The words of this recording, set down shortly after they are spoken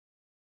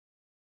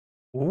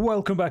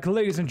Welcome back,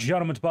 ladies and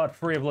gentlemen, to part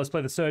 3 of Let's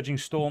Play the Surging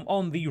Storm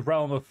on the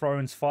Realm of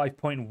Thrones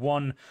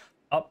 5.1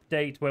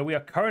 update, where we are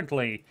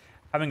currently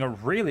having a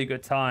really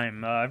good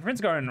time.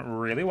 Everything's going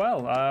really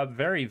well.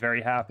 Very,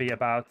 very happy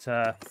about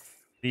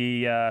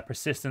the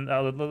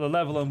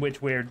level in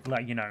which we're,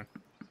 like, you know,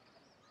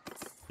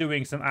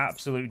 doing some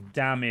absolute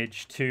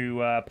damage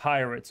to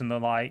pirates and the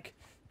like.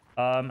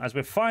 As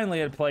we're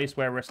finally at a place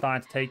where we're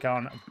starting to take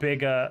on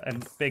bigger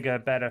and bigger,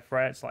 better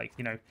threats, like,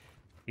 you know,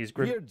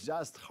 We're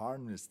just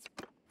harnessed.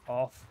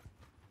 Off.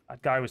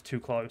 That guy was too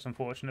close,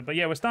 unfortunate. But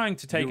yeah, we're starting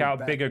to take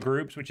out bigger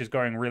groups, which is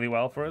going really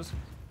well for us.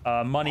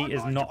 Money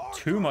is not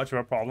too much of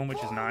a problem,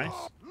 which is nice.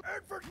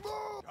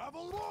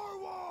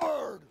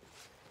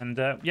 And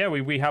yeah,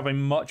 we have a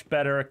much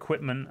better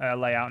equipment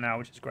layout now,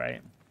 which is great.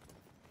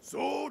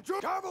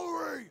 Soldier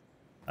cavalry.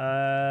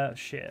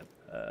 Shit.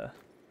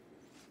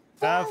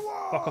 Fuck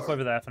off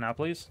over there for now,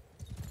 please.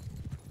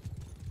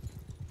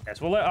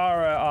 Yes, we'll let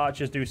our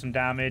archers do some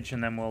damage,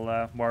 and then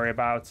we'll worry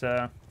about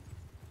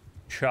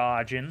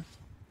charging.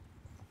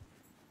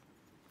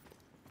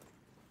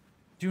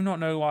 Do not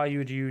know why you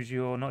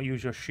would not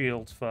use your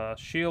shields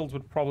first. Shields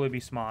would probably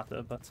be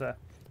smarter, but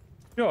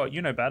sure,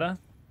 you know better.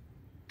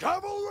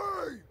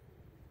 Cavalry,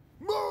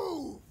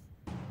 move!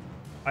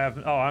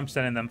 I'm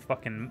sending them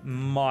fucking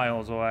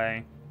miles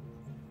away.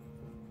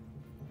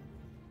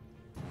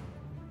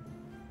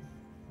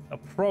 I'll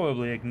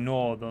probably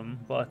ignore them,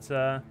 but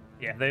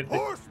yeah,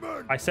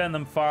 I sent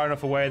them far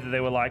enough away that they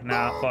were like,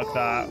 nah, fuck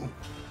that.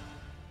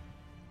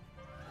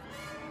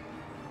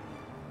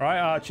 All right,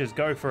 archers,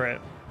 go for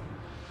it.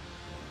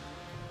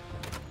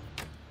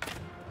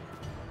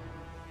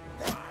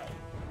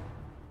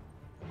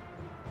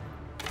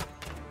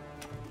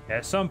 Yeah,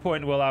 at some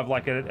point we'll have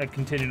like a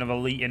contingent of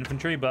elite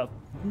infantry, but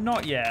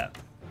not yet.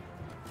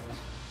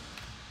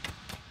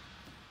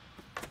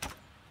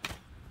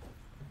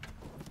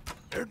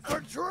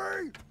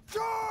 Infantry,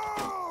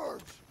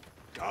 charge!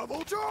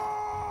 Cavalry,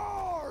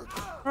 charge!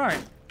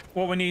 Right.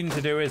 What we're needing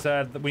to do is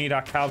we need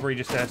our cavalry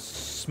just to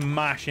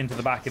smash into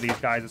the back of these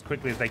guys as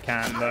quickly as they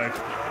can, though.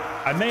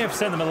 I may have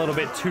sent them a little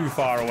bit too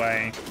far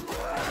away.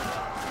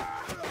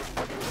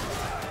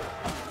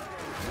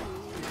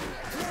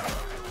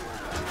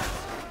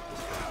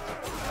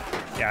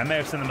 Yeah, I may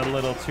have sent them a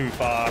little too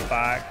far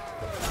back.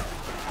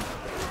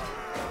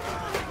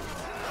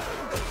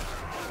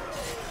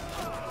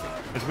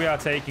 Because we are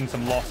taking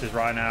some losses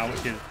right now,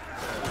 which is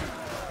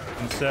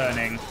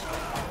concerning.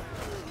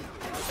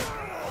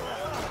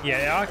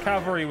 Yeah, our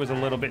cavalry was a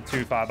little bit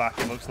too far back,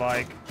 it looks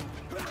like.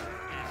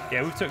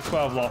 Yeah, we took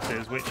 12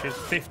 losses, which is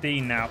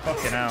 15 now.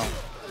 Fucking hell.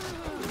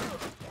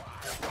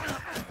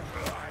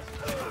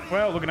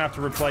 Well, we're going to have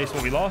to replace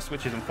what we lost,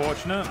 which is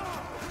unfortunate.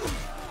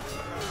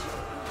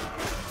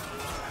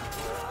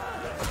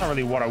 Not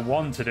really what I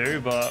want to do,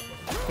 but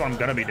that's what I'm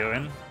going to be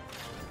doing.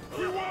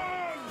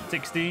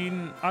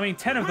 16. I mean,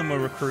 10 of them were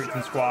recruits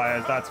and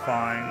squires. That's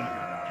fine.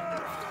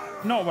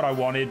 Not what I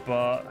wanted,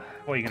 but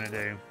what are you going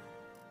to do?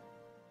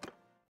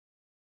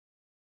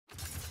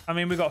 I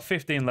mean, we got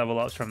 15 level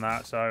ups from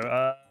that, so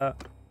I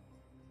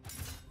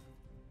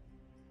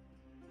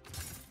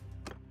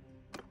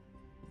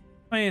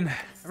mean,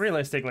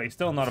 realistically,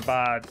 still not a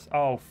bad.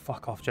 Oh,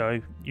 fuck off,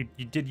 Joe! You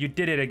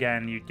did it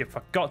again. You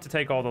forgot to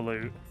take all the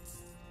loot.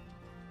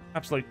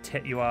 Absolute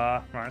tit you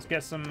are. Right, let's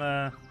get some.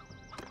 Yeah,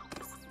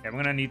 we're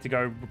gonna need to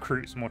go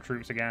recruit some more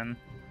troops again.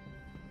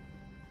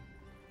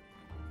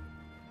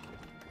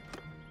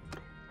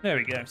 There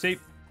we go. See.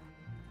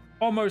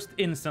 Almost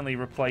instantly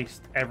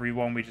replaced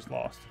everyone we just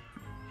lost.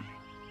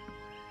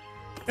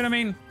 You know what I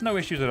mean? No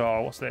issues at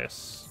all. What's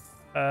this?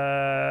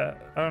 I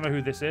don't know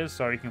who this is,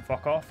 so you can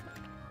fuck off.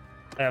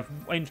 I have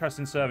interest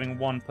in serving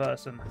one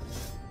person.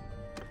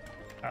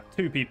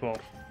 Two people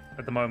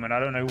at the moment. I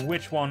don't know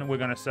which one we're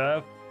going to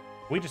serve.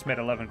 We just made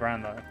 11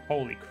 grand though.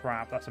 Holy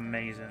crap, that's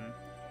amazing.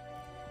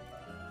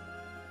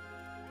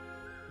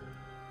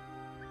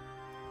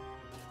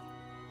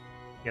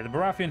 Yeah, the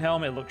Baratheon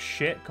helmet looks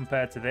shit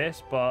compared to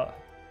this, but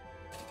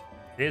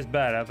it is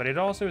better, but it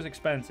also is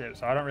expensive,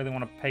 so I don't really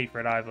want to pay for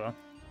it either.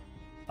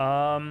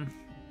 I'm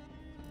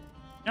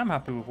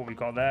happy with what we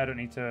got there. I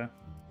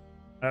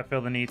don't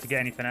feel the need to get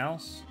anything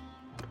else.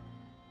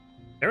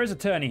 There is a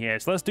tourney here,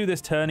 so let's do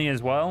this tourney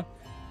as well.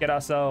 Get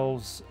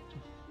ourselves,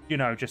 you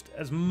know, just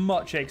as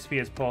much XP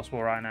as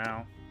possible right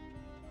now.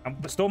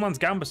 The Stormland's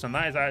Gambison,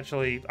 that is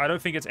actually, I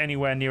don't think it's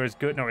anywhere near as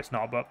good. No, it's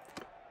not, but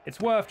it's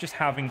worth just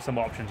having some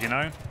options, you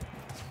know?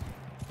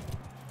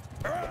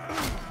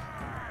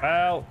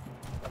 Well,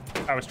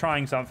 I was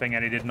trying something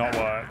and it did not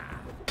work.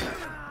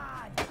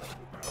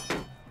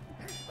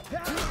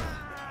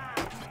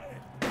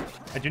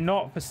 I do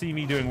not foresee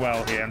me doing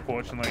well here,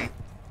 unfortunately.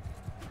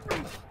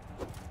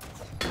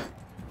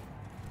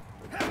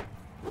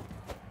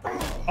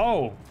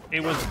 Oh,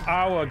 it was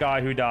our guy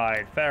who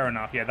died. Fair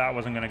enough. Yeah, that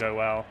wasn't going to go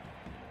well.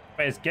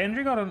 Wait, has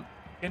Gendry got a...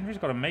 Gendry's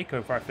got a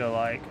makeover, I feel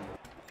like.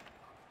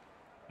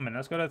 I mean,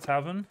 let's go to the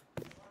tavern.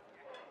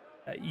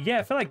 Yeah,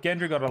 I feel like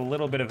Gendry got a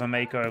little bit of a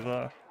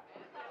makeover.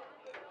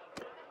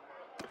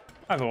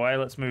 Either way,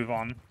 let's move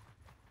on.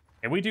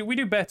 Yeah, we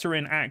do better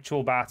in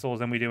actual battles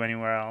than we do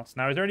anywhere else.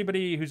 Now, is there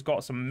anybody who's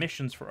got some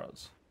missions for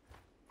us?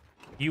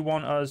 You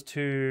want us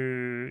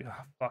to...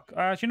 Oh, fuck.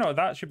 Actually, no,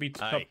 that should be...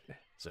 Aye.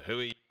 So who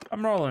are you?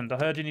 I'm Roland. I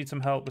heard you need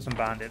some help with some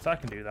bandits. I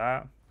can do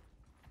that.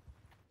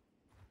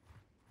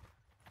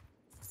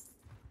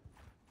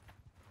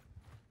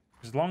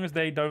 As long as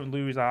they don't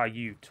lose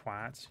you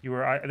twat.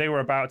 They were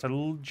about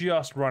to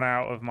just run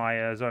out of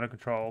my zone of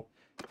control.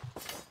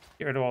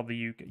 Get rid of all the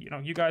you know,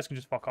 you guys can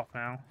just fuck off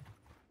now.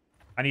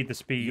 I need the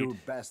speed. Your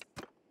best.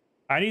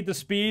 I need the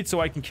speed so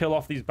I can kill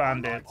off these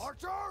bandits.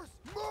 Archers,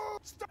 move!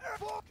 Step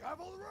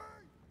cavalry!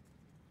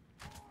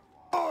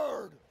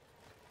 Forward!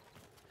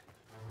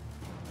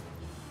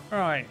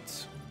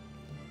 Right.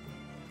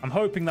 I'm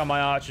hoping that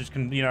my archers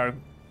can, you know,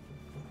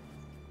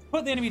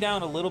 put the enemy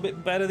down a little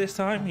bit better this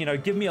time. You know,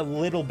 give me a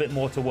little bit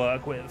more to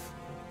work with.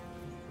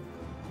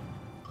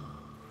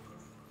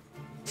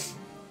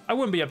 I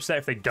wouldn't be upset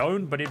if they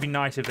don't, but it'd be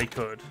nice if they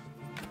could.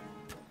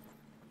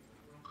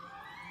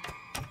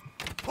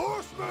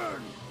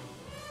 Horsemen!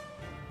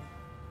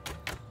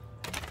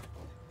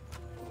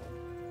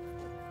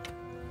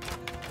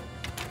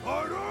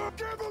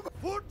 Give them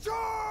foot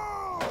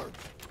charge!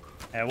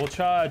 Yeah, we'll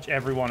charge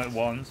everyone at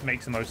once.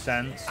 Makes the most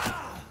sense.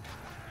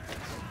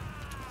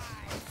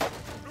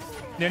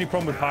 The only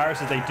problem with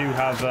pirates is they do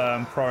have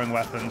throwing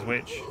weapons,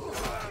 which...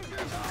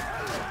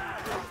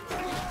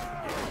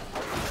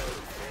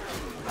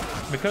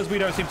 Because we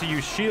don't seem to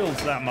use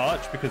shields that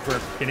much, because we're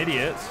fucking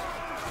idiots,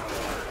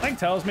 something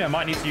tells me I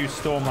might need to use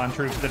Stormland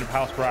troops instead of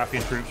House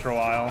Baratheon troops for a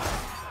while.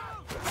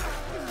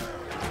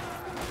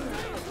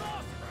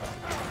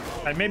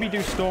 I'd maybe do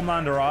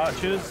Stormlander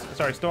archers,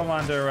 sorry,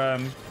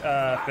 Stormlander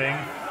thing,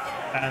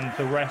 and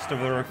the rest of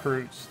the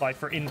recruits. Like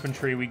for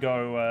infantry, we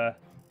go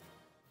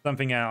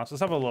something else.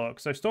 Let's have a look.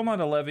 So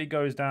Stormlander levy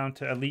goes down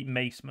to elite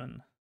maceman,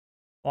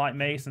 light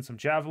mace and some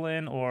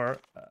javelin, or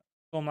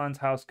Stormland's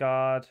house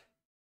guard,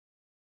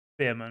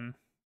 spearman.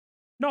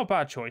 Not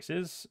bad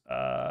choices.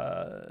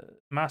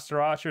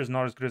 Master archer is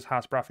not as good as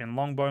House Baratheon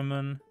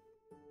longbowman.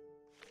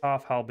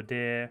 Half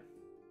halberdier.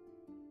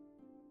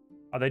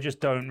 Oh, they just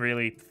don't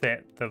really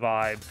fit the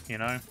vibe, you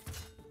know?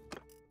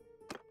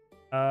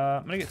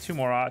 I'm gonna get 2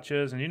 more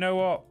archers, and you know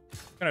what?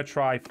 I'm gonna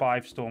try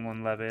 5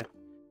 Stormland levy.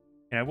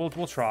 You know,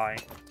 we'll try.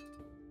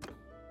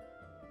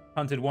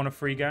 Hunted 1 of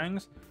 3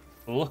 gangs.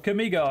 Look at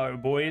me go,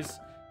 boys.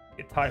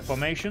 Get tight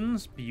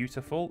formations.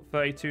 Beautiful.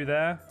 32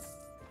 there.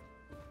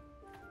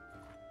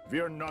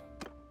 We're not.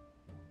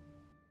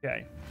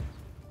 Okay.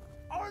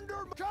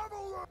 Under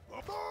cavalry!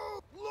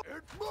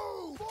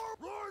 Move!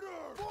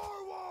 Rider!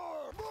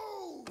 Forward!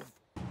 Move!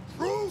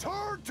 True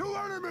turn to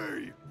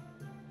enemy!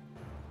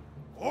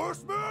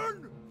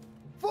 Horsemen!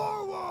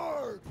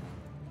 Forward!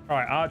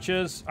 Alright,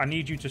 archers, I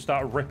need you to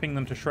start ripping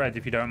them to shreds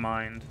if you don't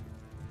mind.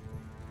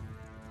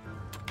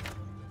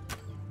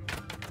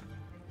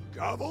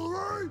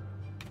 Cavalry!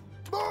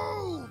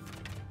 Move!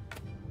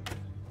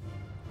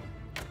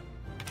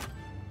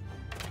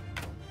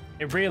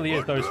 It really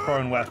is those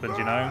thrown weapons,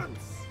 you know?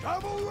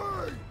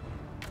 Cavalry!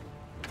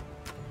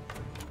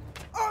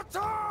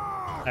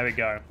 Attack! There we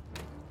go.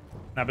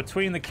 Now,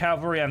 between the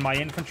cavalry and my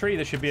infantry,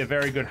 there should be a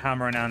very good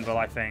hammer and anvil,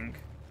 I think.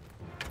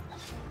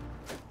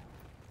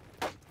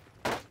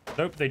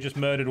 Nope, they just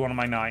murdered one of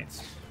my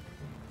knights.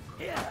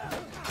 They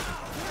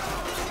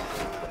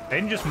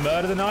didn't just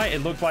murder the knight, it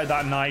looked like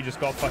that knight just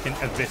got fucking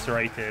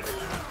eviscerated.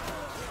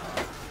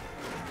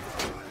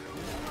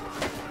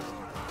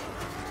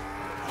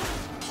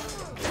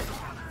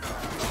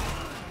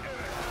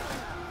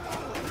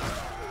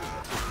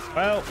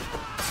 Well,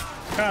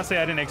 can't say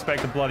I didn't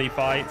expect a bloody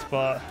fight,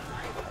 but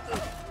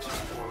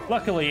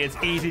luckily it's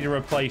easy to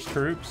replace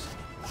troops.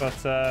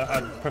 But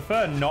I'd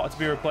prefer not to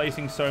be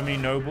replacing so many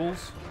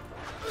nobles.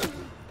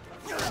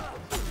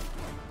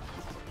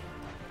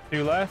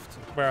 2 left.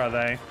 Where are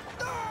they?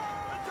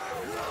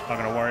 Not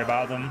gonna worry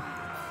about them.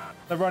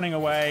 They're running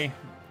away.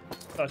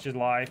 Such is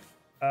life.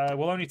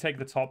 We'll only take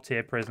the top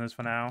tier prisoners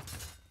for now.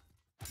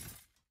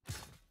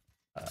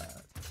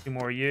 2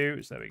 more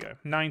U's. There we go.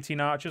 19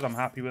 archers. I'm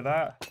happy with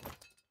that.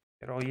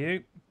 Get all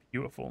you.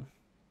 Beautiful.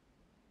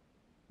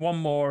 1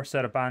 more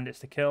set of bandits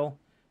to kill.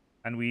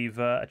 And we've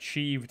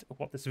achieved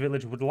what this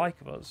village would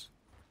like of us.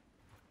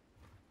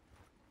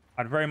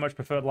 I'd very much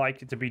prefer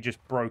it to be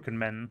just broken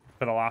men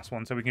for the last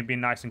one, so we can be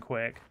nice and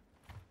quick.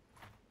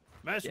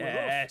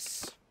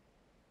 Yes!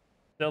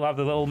 Still have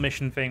the little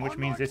mission thing, which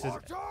means this is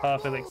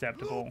perfectly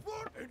acceptable.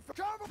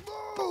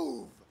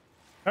 Oh,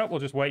 we'll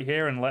just wait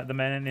here and let the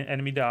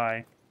enemy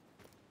die.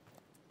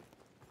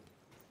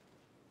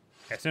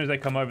 As soon as they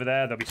come over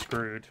there, they'll be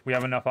screwed. We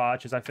have enough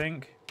archers, I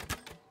think.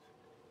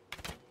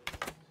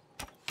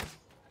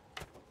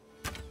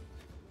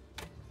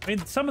 I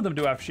mean, some of them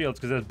do have shields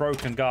because there's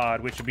Broken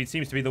Guard, which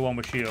seems to be the one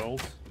with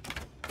shields.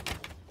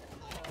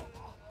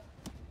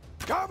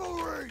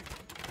 Cavalry!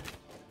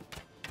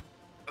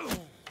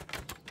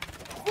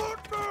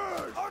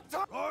 Footmen!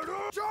 Attack!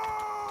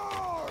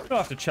 Charge! You'll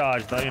have to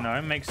charge, though, you know,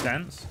 it makes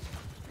sense.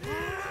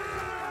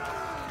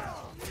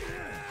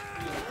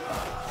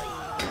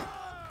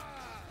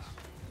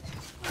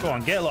 Go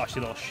on, get lost,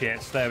 you little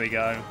shits. There we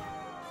go.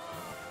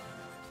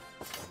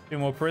 2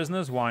 more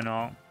prisoners, why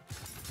not?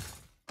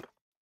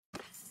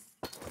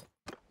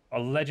 A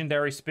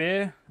legendary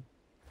spear.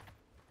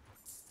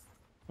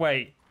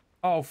 Wait.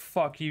 Oh,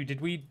 fuck you. Did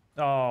we...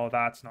 Oh,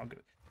 that's not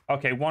good.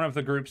 Okay, one of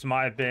the groups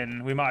might have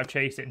been... We might have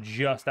chased it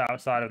just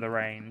outside of the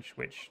range,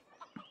 which...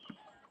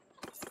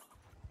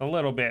 A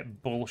little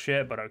bit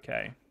bullshit, but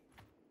okay.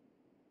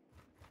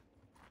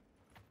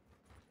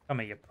 Come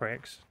here, you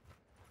pricks.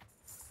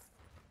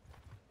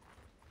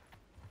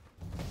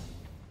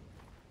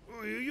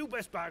 You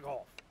best back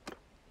off.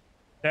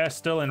 They're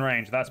still in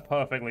range. That's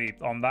perfectly...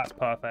 That's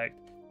perfect.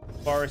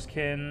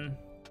 Forestkin.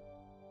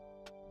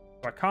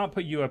 I can't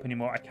put you up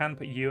anymore. I can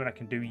put you, and I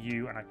can do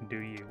you, and I can do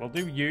you. We'll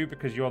do you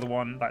because you're the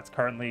one that's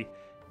currently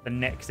the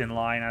next in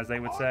line, as they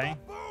would say.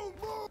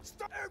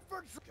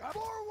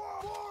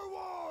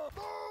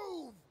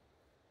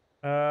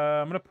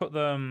 I'm gonna put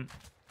them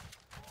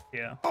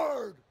here.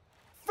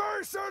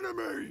 Face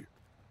enemy.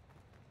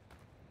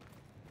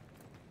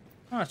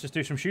 Oh, let's just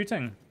do some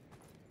shooting.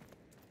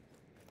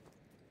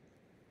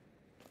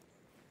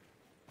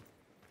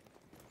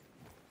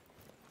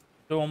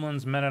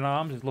 Dorman's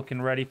men-at-arms is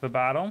looking ready for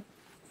battle.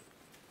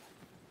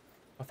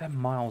 Oh, they're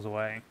miles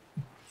away.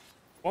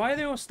 Why are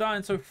they all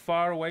starting so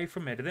far away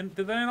from me?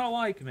 Do they not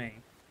like me?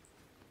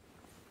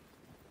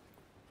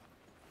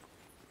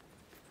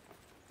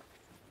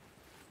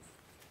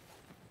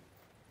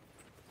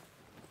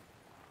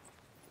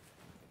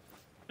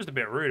 Just a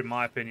bit rude, in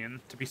my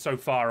opinion, to be so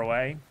far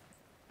away.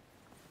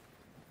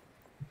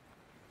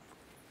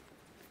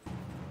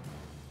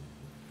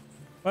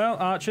 Well,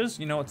 archers,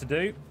 you know what to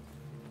do.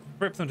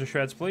 Rip them to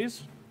shreds,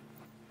 please.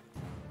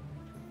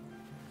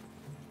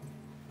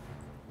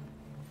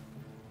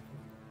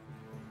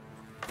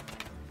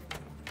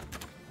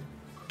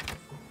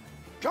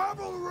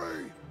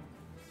 Cavalry!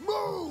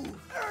 Move!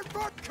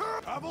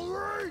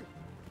 Cavalry!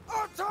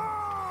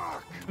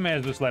 Attack! May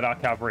as well just let our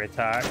cavalry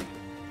attack.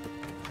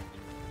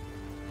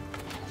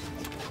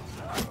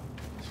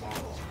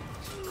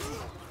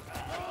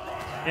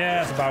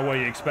 Yeah, that's about what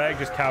you expect.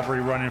 Just cavalry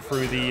running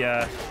through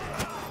the,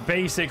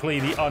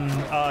 basically the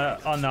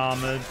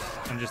unarmored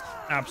and just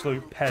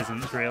absolute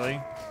peasants,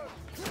 really.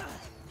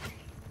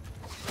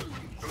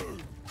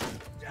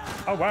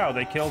 Oh wow,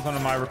 they killed one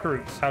of my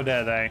recruits. How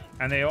dare they?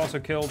 And they also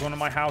killed one of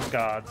my house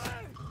guards.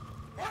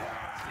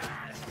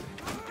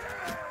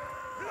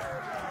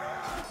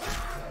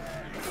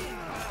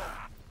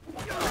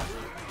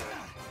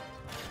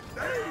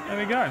 There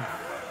we go.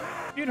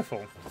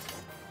 Beautiful.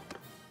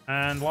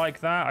 And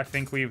like that, I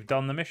think we've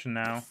done the mission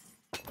now.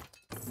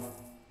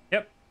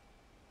 Yep.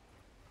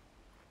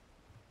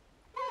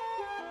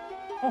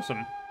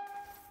 Awesome.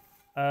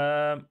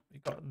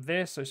 We've got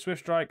this, so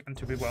Swift Strike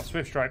and well,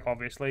 Swift Strike,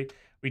 obviously.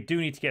 We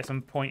do need to get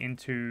some point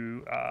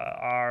into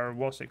our,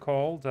 what's it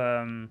called?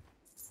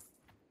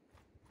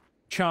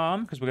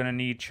 Charm, because we're going to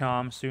need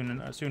Charm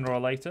sooner or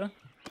later.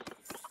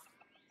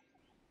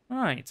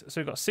 Right, so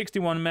we've got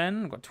 61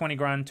 men, we've got 20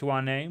 grand to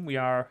our name. We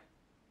are,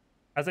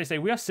 as they say,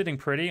 we are sitting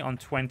pretty on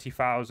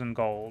 20,000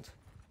 gold.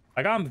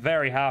 Like, I'm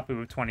very happy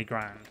with 20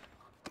 grand.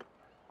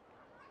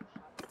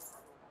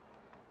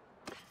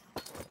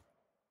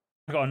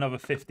 I've got another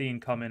 15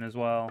 coming as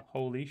well.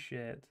 Holy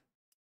shit.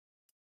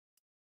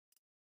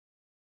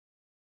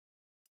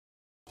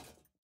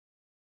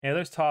 Yeah,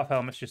 those Tarf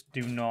helmets just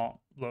do not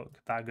look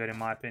that good in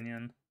my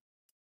opinion.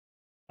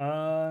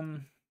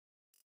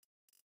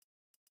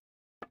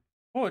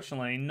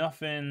 Fortunately,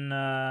 nothing,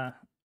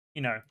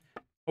 you know,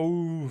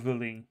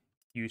 overly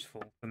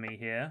useful for me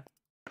here.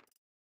 I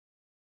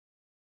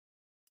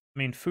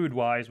mean,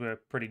 food-wise, we're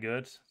pretty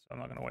good, so I'm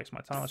not going to waste my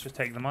time. Let's just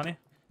take the money.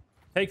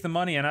 Take the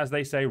money, and as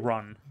they say,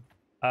 run.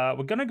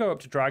 We're going to go up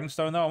to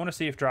Dragonstone, though. I want to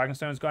see if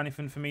Dragonstone's got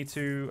anything for me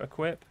to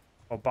equip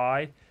or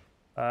buy.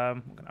 We're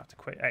going to have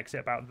to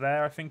exit about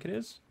there, I think it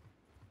is.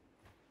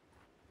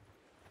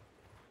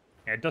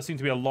 Yeah, it does seem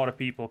to be a lot of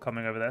people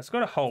coming over there. Let's go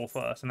to Hull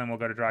first, and then we'll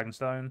go to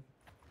Dragonstone.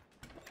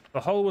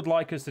 The Hull would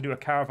like us to do a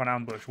caravan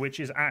ambush, which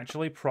is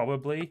actually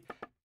probably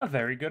a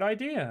very good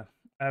idea.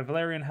 A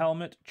Valerian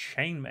helmet,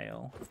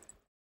 chainmail.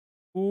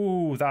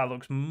 Ooh, that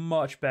looks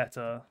much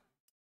better.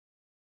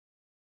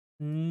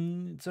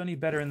 It's only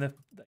better in the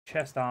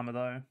chest armor,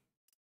 though.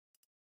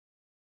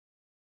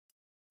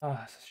 Oh,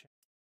 that's a shame.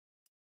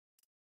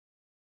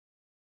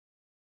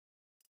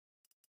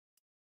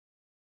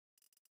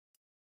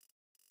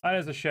 That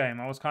is a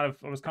shame. I was kind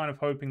of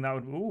hoping that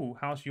would. Ooh,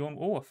 House Yorn.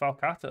 Ooh, a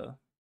Falcata.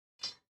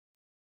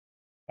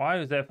 Why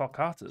is there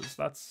Falcatas?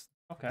 That's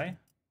okay.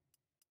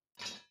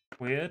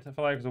 Weird. I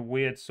feel like it's a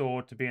weird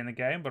sword to be in the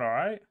game, but all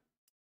right.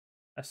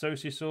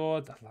 Associate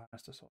sword,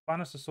 Lannister sword.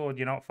 Lannister sword.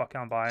 You know what? Fuck it,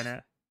 I'm buying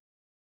it.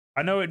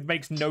 I know it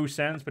makes no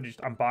sense, but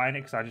I'm buying it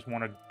because I just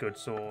want a good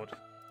sword.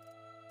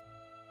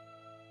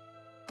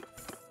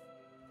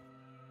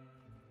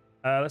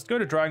 Let's go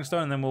to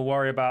Dragonstone, and then we'll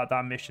worry about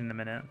that mission in a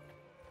minute.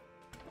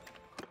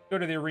 Go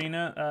to the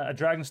arena. A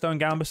Dragonstone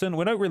Gambeson.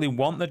 We don't really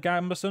want the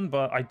Gambeson,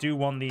 but I do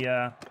want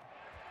the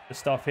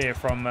stuff here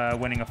from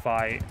winning a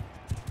fight.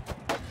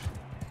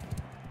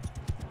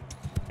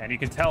 And you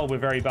can tell we're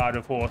very bad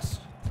with horse.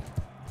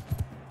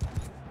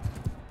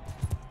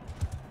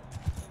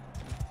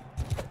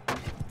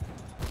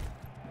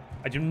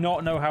 I do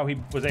not know how he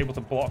was able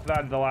to block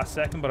that in the last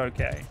second, but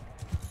okay.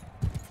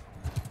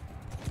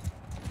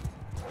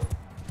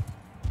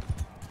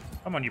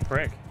 Come on, you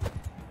prick.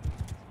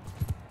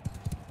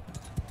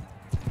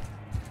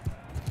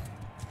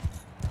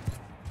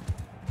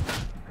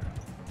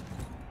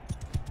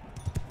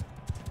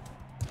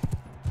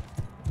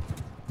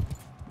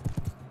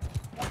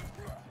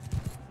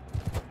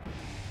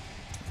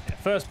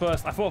 First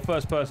person. I thought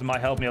first person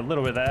might help me a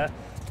little bit there.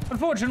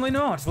 Unfortunately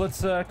not.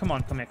 Let's, come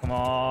on, come here, come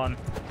on.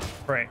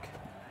 Frick.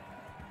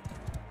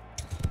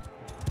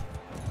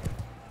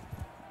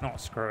 No,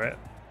 screw it.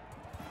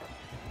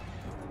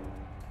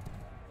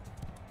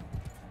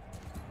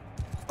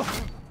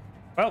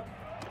 Well,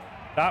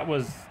 that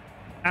was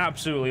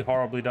absolutely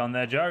horribly done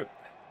there, Joe.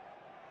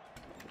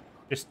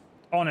 Just,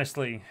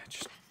 honestly,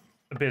 just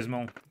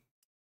abysmal.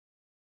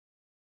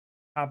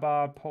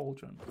 Tabard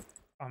Pauldron.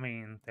 I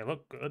mean, they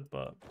look good,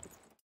 but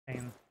I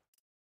mean,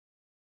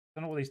 I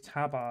don't know what these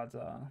tabards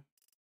are.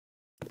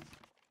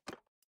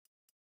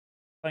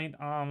 Plain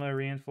armor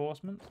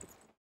reinforcements.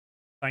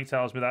 Something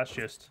tells me that's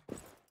just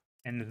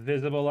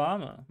invisible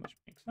armor, which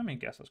makes, I mean,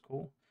 guess that's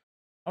cool.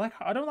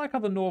 I don't like how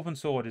the Northern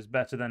sword is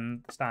better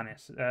than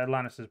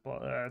Lannister's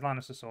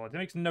sword. It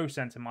makes no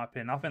sense in my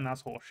opinion. I think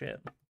that's horseshit.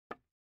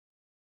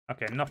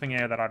 Okay, nothing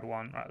here that I'd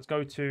want. Right, let's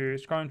go to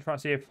scroll and try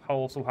to see if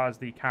Hull still has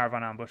the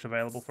caravan ambush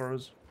available for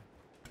us.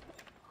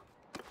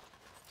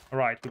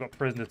 Alright, we've got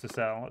prisoners to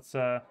sell. Let's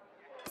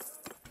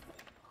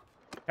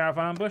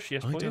caravan ambush,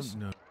 yes please. I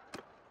don't know.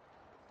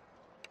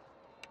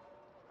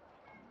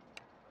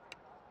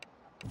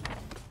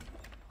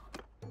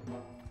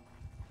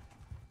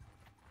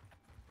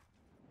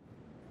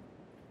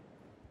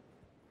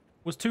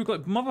 Was too close.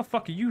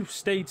 Motherfucker, you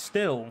stayed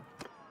still.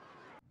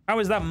 How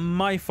is that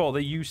my fault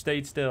that you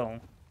stayed still?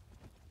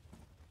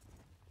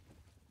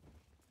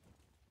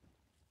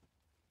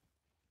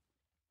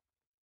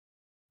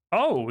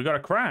 Oh, we got a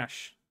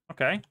crash.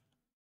 Okay.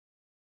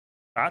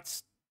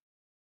 That's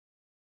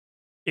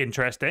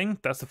interesting.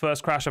 That's the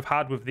first crash I've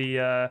had with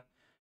the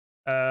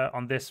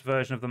on this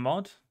version of the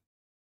mod.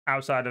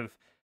 Outside of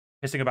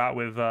pissing about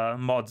with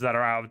mods that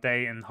are out of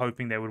date and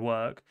hoping they would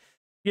work.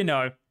 You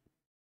know,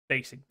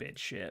 basic bitch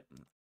shit.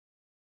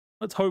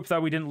 Let's hope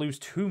that we didn't lose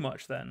too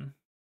much then.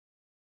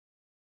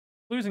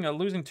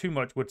 Losing too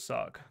much would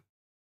suck.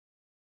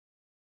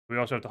 We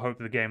also have to hope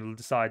that the game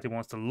decides it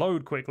wants to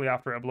load quickly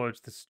after it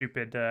uploads the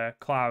stupid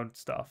cloud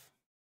stuff.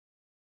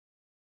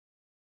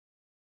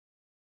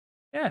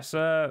 Yes,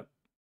 I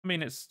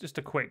mean, it's just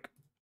a quick...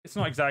 It's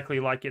not exactly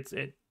like it's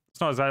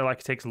not exactly like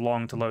it takes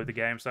long to load the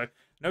game, so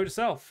note to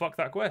self, fuck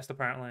that quest,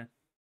 apparently.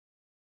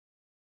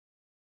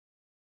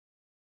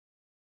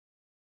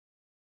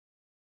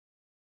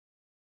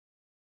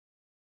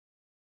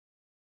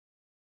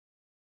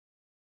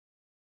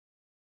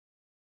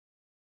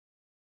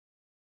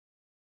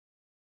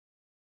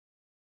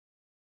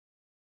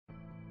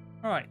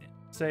 Alright,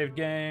 saved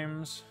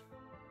games.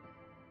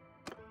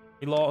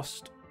 We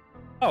lost...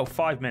 Oh,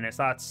 5 minutes.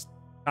 That's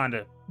kind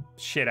of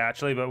shit,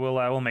 actually, but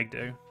we'll make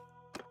do.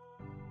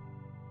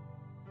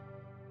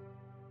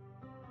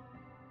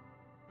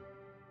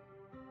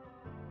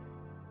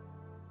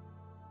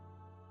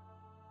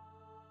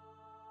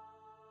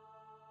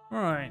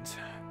 Right.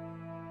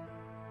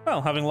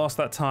 Well, having lost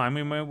that time,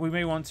 we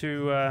may want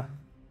to...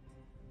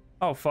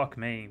 Oh, fuck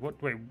me.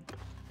 What? Wait.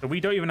 So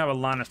we don't even have a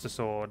Lannister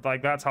sword.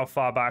 Like, that's how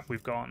far back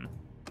we've gone.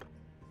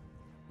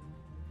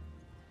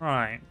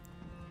 Right.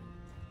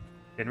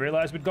 Didn't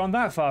realize we'd gone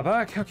that far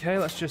back. Okay,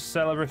 let's just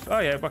celebrate. Oh,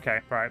 yeah, okay,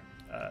 right.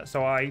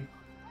 So I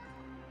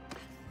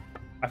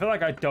feel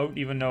like I don't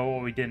even know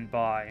what we didn't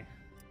buy.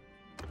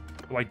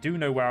 So I do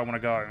know where I want to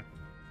go.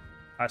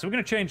 So we're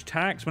going to change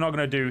tacks. We're not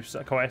going to do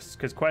quests,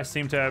 because quests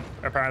seem to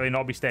apparently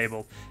not be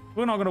stable.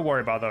 We're not going to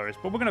worry about those.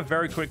 But we're going to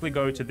very quickly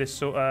go to this,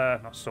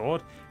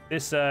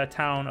 this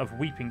town of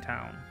Weeping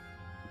Town.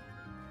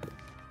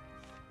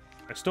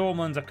 The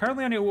Stormlands are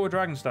currently only at war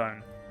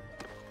Dragonstone.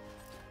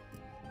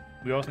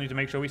 We also need to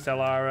make sure we sell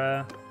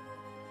our,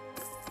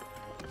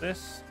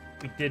 this.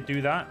 We did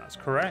do that. That's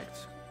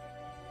correct.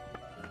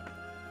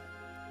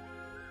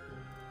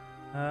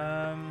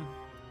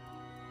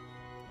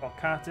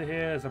 Volcata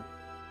here is a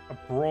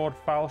broad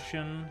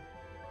falchion.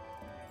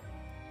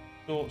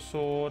 Short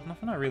sword.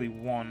 Nothing I really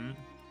want.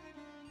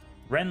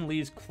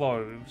 Renly's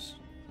clothes.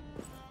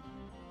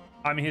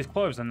 I mean, his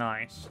clothes are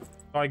nice.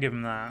 So I give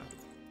him that.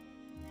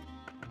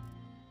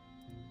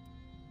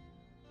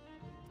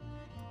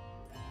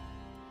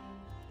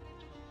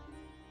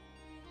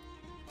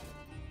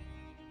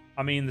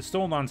 I mean, the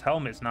Stormland's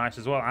helmet's nice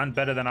as well, and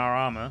better than our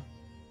armor.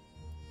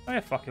 Oh yeah,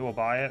 fuck it, we'll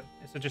buy it.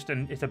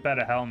 It's a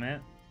better helmet.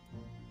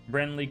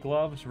 Renly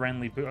gloves,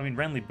 Renly boot. I mean,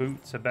 Renly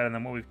boots are better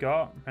than what we've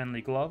got.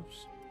 Renly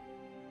gloves.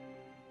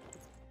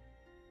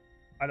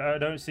 I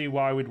don't see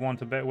why we'd want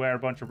to wear a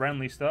bunch of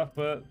Renly stuff,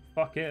 but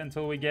fuck it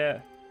until we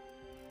get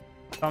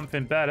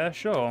something better.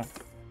 Sure.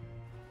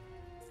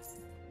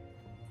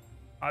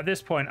 At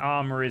this point,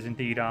 armor is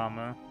indeed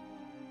armor.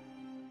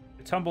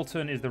 The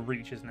Tumbleton is the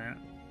reach, isn't it?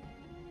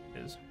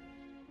 It is.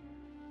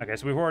 Okay,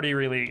 so we've already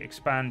really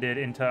expanded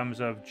in terms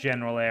of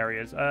general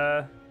areas.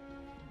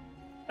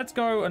 Let's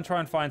go and try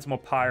and find some more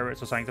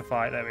pirates or something to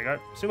fight. There we go.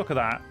 See, look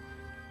at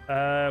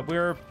that.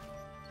 We're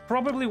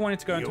probably wanting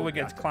to go until we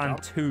get to Clan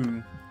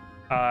 2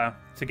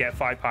 to get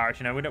 5 pirates.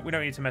 You know, we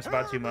don't need to mess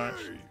about too much.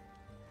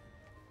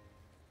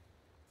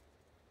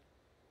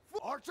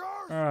 All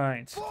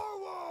right.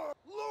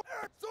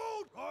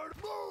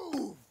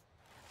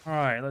 All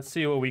right, let's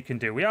see what we can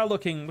do.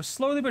 We're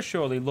slowly but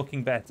surely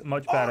looking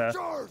much better.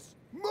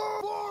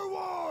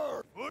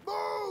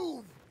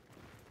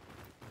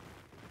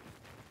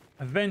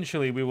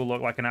 Eventually, we will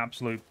look like an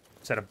absolute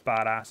set of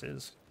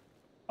badasses.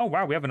 Oh,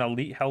 wow, we have an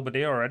elite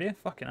halberdier already?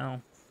 Fucking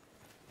hell.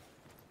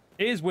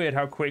 It is weird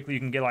how quickly you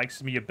can get, like,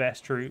 some of your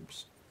best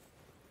troops.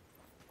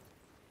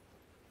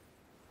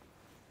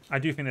 I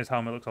do think this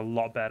helmet looks a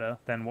lot better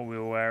than what we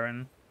were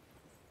wearing.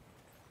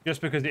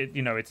 Just because,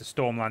 it's a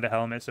Stormlander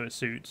helmet, so it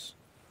suits.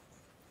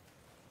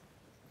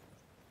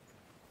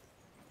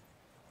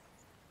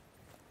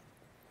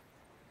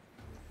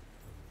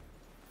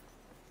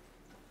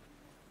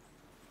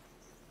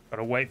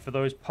 Gotta wait for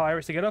those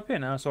pirates to get up here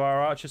now so our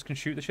archers can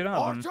shoot the shit out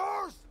of them.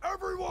 Archers,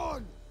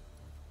 everyone!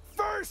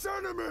 Face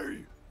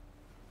enemy!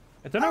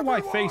 I don't know why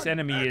face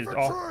enemy is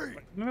off.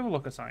 Let me have a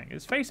look at something.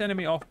 Is face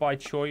enemy off by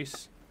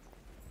choice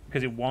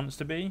because it wants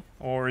to be?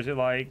 Or is it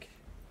like...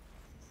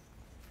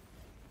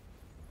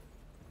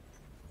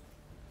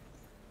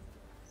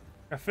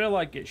 I feel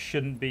like it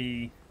shouldn't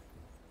be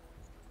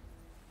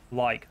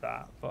like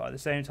that, but at the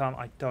same time,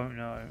 I don't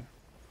know.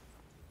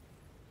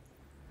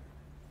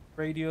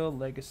 Radial,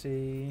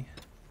 legacy,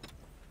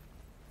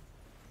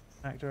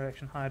 act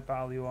direction, hide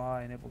battle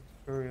UI, enable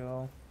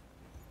tutorial.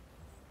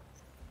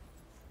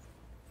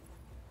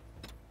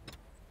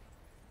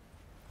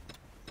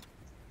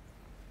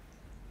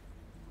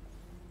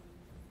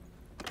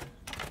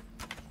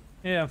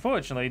 Yeah,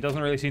 unfortunately, it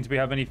doesn't really seem to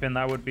have anything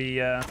that would be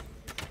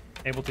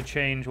able to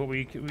change what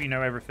we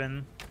know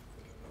everything.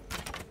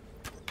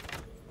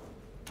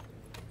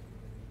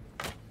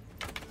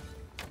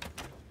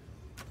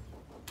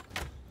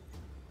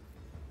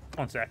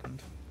 1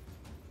 second.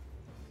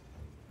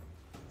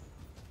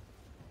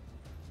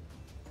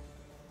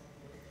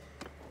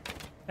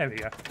 There we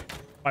go.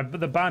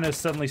 The banners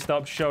suddenly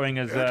stopped showing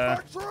as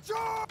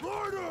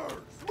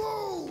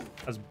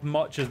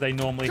much as they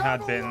normally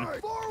had been.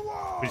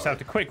 We just have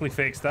to quickly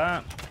fix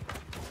that.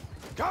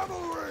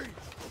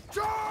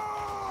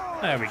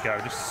 There we go.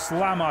 Just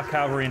slam our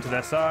cavalry into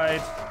their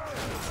side.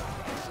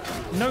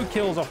 No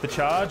kills off the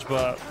charge,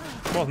 but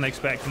wasn't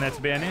expecting there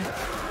to be any.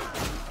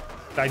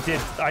 I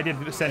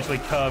did essentially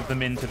curve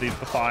them into the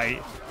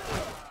fight.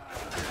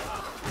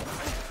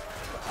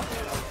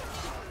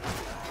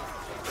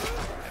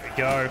 There we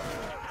go.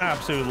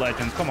 Absolute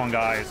legends. Come on,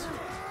 guys.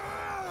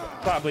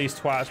 Slap these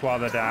twats while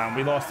they're down.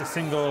 We lost a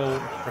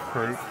single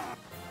recruit.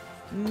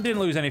 Didn't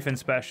lose anything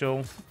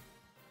special.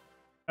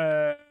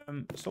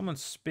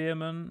 Someone's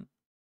spearman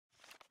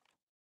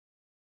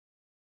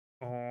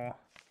or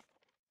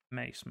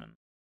maceman.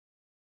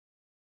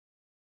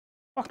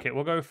 Fuck it.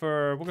 We'll go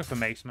for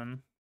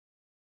maceman.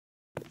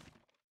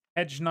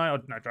 Edge Knight, or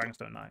no,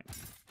 Dragonstone Knight.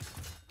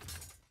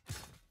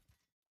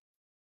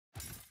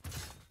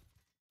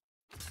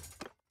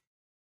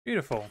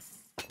 Beautiful.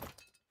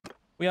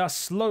 We are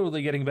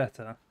slowly getting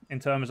better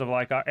in terms of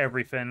like our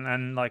everything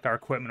and like our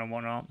equipment and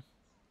whatnot.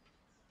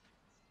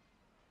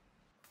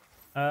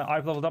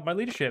 I've leveled up my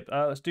leadership.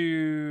 Let's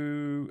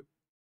do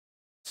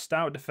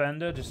Stout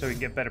Defender, just so we can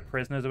get better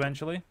prisoners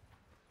eventually.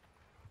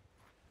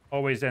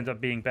 Always ends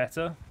up being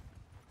better.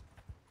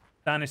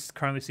 Dan is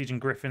currently sieging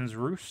Griffin's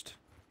Roost.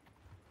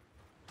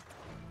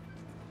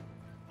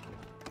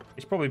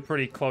 He's probably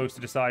pretty close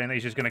to deciding that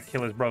he's just going to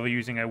kill his brother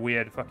using a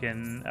weird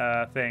fucking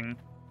thing.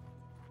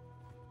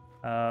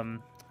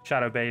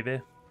 Shadow Baby,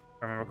 if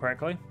I remember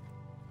correctly. It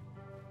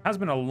has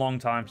been a long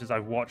time since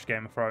I've watched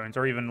Game of Thrones,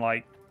 or even,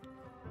 like...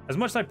 As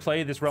much as I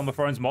play this Realm of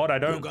Thrones mod, I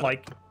don't,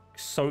 like,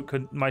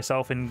 soak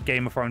myself in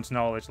Game of Thrones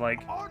knowledge.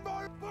 Like,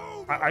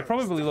 I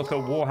probably look at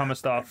Warhammer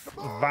stuff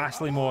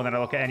vastly more than I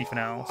look at anything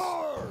else.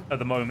 At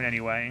the moment,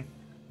 anyway.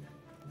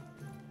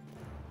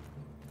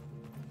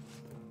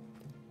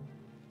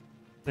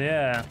 So,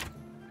 yeah.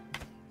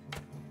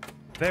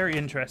 Very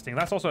interesting.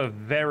 That's also a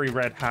very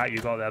red hat you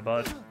got there,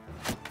 bud.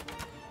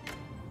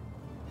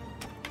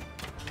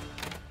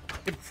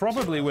 Could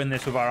probably win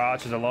this with our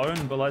archers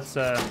alone, but let's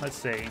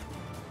see.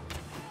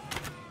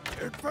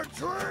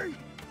 Infantry!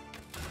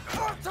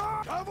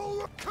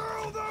 Cavalry!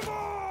 Kill them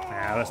all!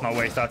 Yeah, let's not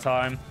waste our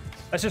time.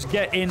 Let's just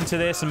get into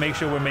this and make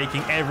sure we're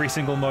making every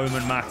single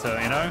moment matter,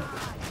 you know?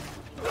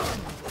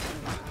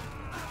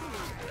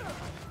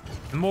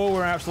 The more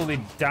we're absolutely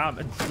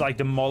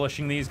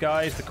demolishing these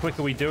guys, the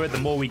quicker we do it, the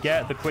more we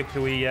get, the quicker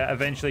we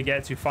eventually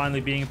get to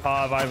finally being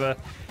part of either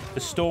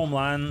the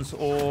Stormlands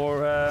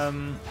or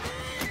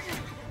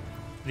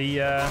the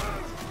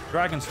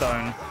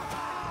Dragonstone.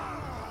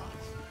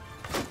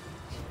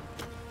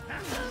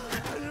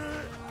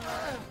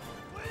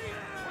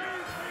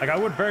 Like, I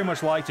would very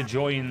much like to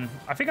join...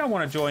 I think I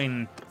want to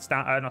join...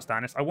 not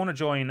Stannis. I want to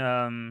join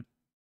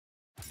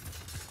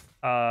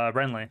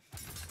Renly.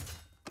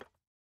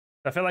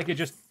 I feel like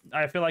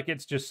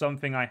it's just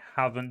something I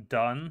haven't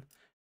done.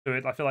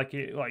 So I feel like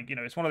it, like, you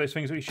know, it's one of those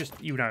things where it's just,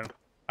 you know,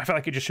 I feel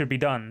like it just should be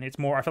done. It's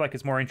more, I feel like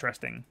it's more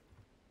interesting.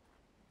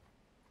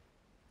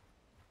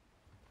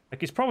 Like,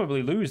 he's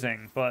probably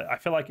losing, but I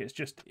feel like it's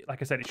just,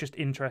 like I said, it's just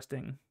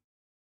interesting.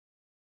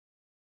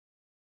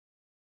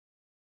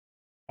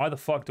 Why the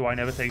fuck do I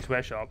never take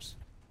sweatshops?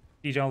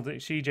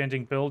 Siege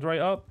engine build rate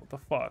up? What the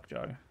fuck,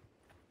 Joe?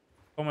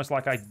 Almost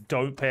like I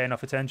don't pay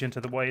enough attention to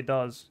the way it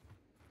does.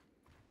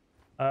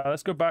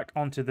 Let's go back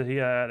onto the...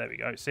 there we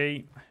go.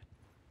 See?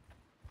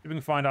 We can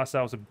find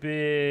ourselves a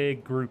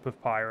big group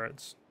of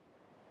pirates.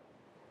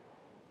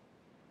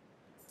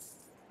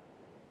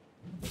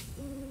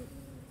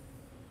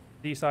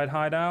 Seaside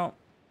hideout.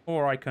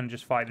 Or I can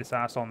just fight this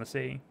ass on the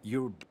sea.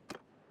 You're...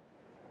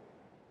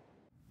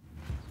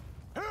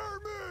 Hear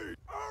me!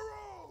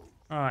 Arrow!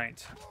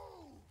 Alright. Move!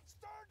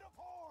 Stand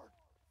apart!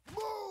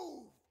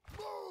 Move!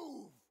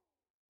 Move!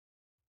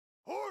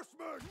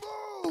 Horsemen,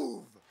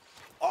 move!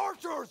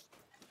 Archers!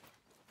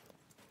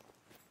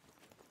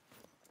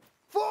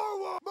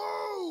 Forward!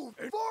 Move!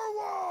 And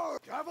forward!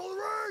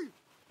 Cavalry!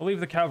 We'll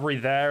leave the cavalry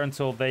there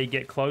until they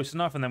get close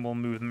enough, and then we'll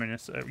move them in a,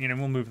 you know,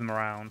 we'll move them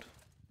around.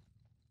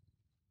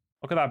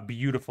 Look at that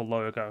beautiful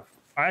logo.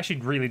 I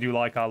actually really do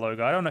like our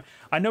logo. I don't know.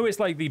 I know it's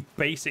like the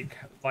basic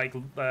like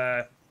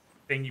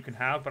thing you can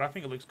have, but I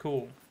think it looks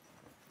cool.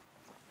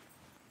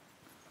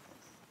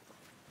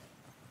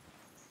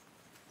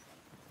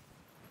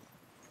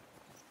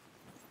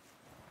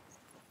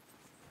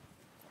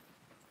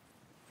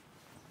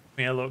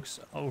 I mean, it looks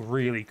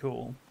really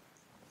cool.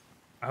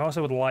 I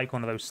also would like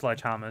one of those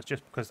sledgehammers,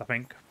 just because I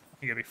think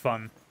it'd be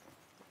fun.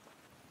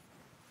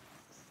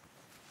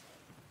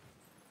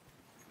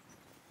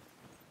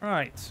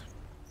 Right.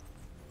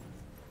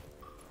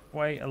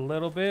 Wait a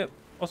little bit.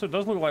 Also, it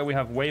does look like we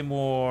have way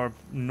more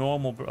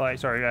normal, like,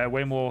 sorry,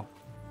 way more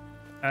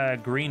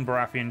green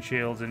Baratheon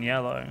shields than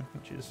yellow,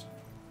 which is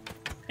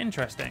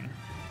interesting.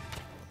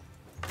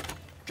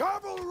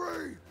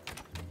 Cavalry!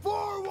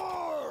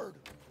 Forward!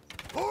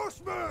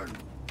 Horsemen!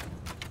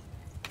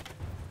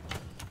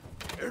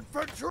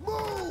 Infantry,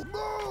 move!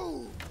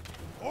 Move!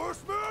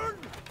 Horsemen!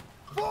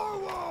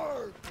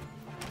 Forward!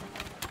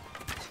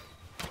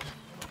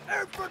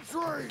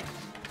 Infantry!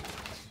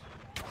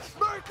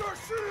 Make a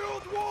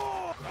shield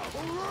wall!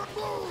 Cavalry,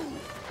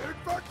 move!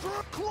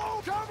 Infantry,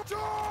 close!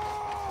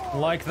 Cavalry!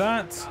 Like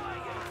that.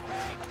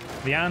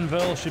 The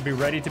anvil should be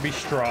ready to be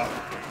struck.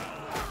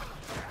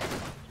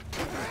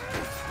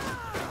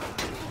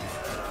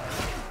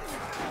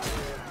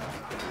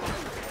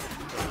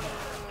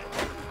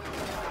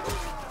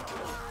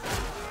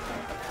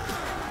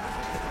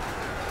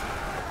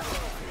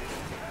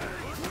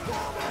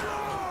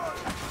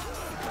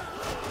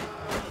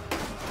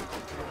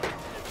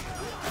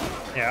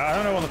 Yeah, I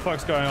don't know what the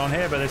fuck's going on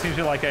here, but there seems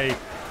to be like a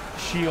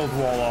shield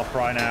wall off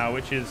right now,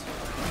 which is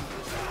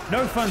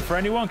no fun for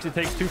anyone because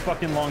it takes too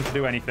fucking long to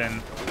do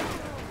anything.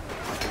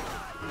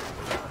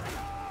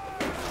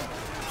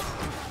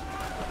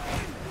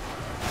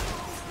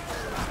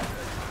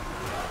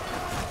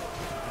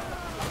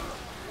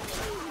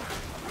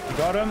 We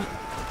got him.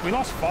 We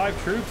lost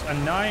 5 troops, a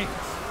knight,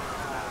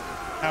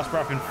 House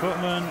Baratheon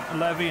footman,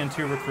 levy, and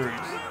 2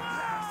 recruits.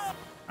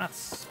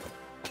 That's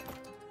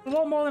a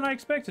lot more than I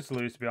expected to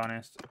lose, to be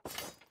honest.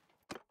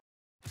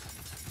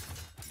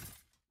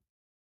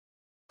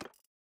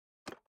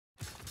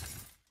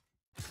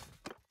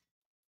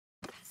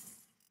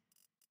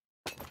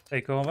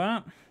 Take all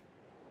that.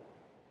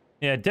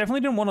 Yeah,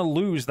 definitely didn't want to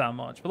lose that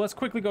much. But let's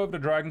quickly go over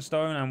to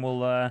Dragonstone and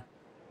we'll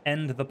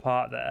end the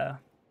part there.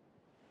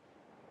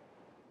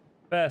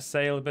 Fair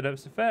sail,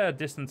 it's a fair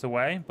distance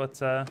away,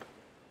 but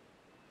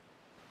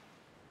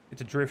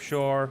it's a drift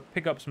shore,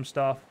 pick up some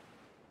stuff.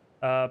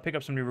 Pick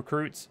up some new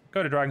recruits,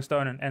 go to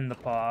Dragonstone and end the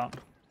part.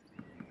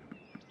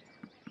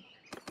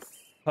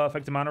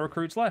 Perfect amount of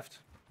recruits left.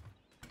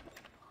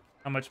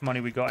 How much money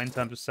we got in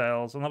terms of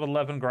sales? Another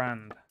 11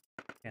 grand.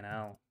 You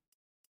know.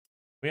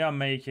 We are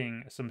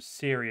making some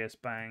serious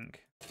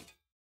bank.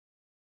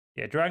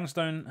 Yeah,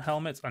 Dragonstone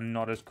helmets are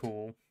not as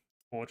cool,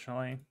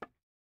 fortunately.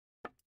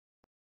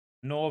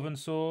 Northern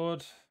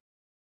sword.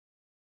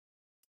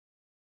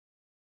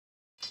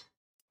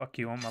 Fuck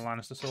you, I want my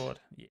Lannister sword.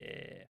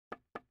 Yeah.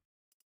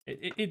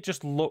 It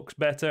just looks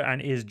better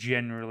and is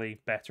generally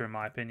better in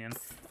my opinion.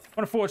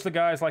 But unfortunately,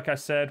 guys, like I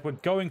said, we're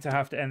going to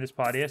have to end this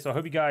part here. So I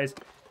hope you guys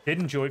did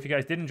enjoy. If you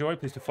guys did enjoy,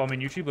 please do follow me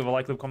on YouTube. Leave a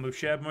like, leave a comment,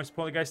 share. But most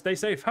importantly, guys, stay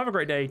safe. Have a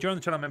great day. Join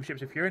the channel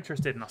memberships if you're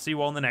interested. And I'll see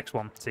you all in the next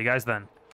one. See you guys then.